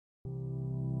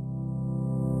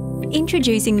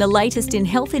Introducing the latest in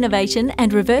health innovation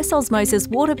and reverse osmosis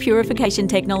water purification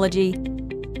technology,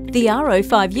 the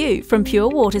RO-5U from Pure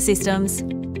Water Systems.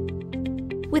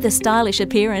 With a stylish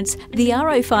appearance, the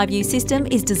RO-5U system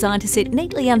is designed to sit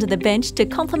neatly under the bench to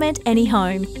complement any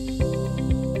home.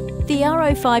 The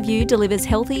RO-5U delivers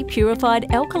healthy, purified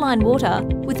alkaline water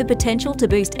with the potential to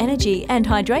boost energy and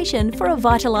hydration for a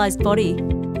vitalised body.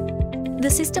 The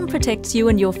system protects you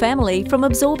and your family from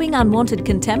absorbing unwanted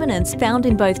contaminants found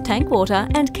in both tank water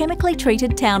and chemically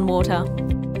treated town water.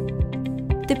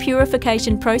 The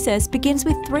purification process begins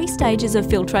with 3 stages of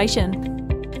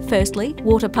filtration. Firstly,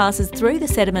 water passes through the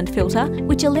sediment filter,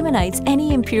 which eliminates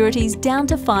any impurities down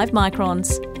to 5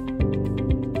 microns.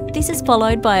 This is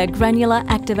followed by a granular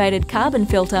activated carbon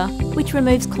filter, which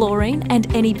removes chlorine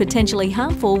and any potentially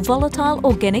harmful volatile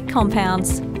organic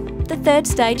compounds. The 3rd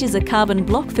stage is a carbon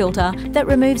block filter that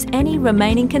removes any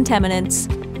remaining contaminants.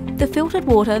 The filtered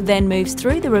water then moves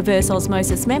through the reverse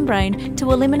osmosis membrane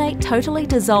to eliminate totally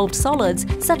dissolved solids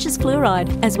such as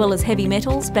fluoride, as well as heavy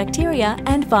metals, bacteria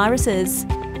and viruses.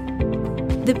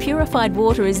 The purified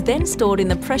water is then stored in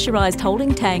the pressurised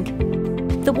holding tank.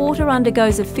 The water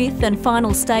undergoes a 5th and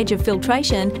final stage of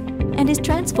filtration and is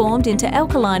transformed into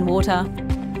alkaline water,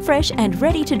 fresh and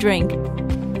ready to drink.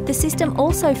 The system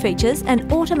also features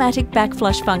an automatic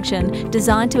backflush function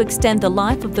designed to extend the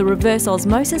life of the reverse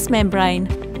osmosis membrane.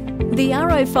 The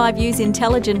RO-5U's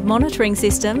intelligent monitoring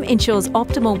system ensures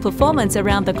optimal performance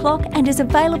around the clock and is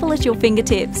available at your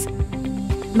fingertips.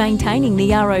 Maintaining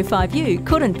the RO-5U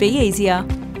couldn't be easier.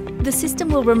 The system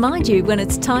will remind you when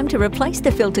it's time to replace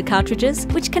the filter cartridges,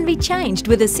 which can be changed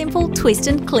with a simple twist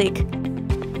and click.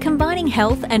 Combining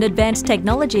health and advanced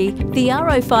technology, the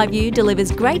RO-5U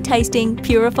delivers great tasting,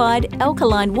 purified,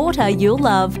 alkaline water you'll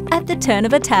love at the turn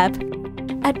of a tap.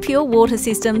 At Pure Water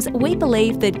Systems, we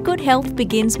believe that good health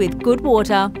begins with good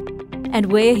water.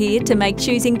 And we're here to make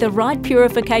choosing the right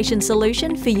purification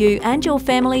solution for you and your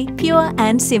family pure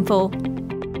and simple.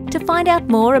 To find out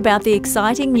more about the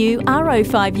exciting new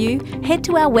RO-5U, head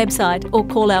to our website or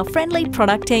call our friendly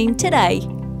product team today.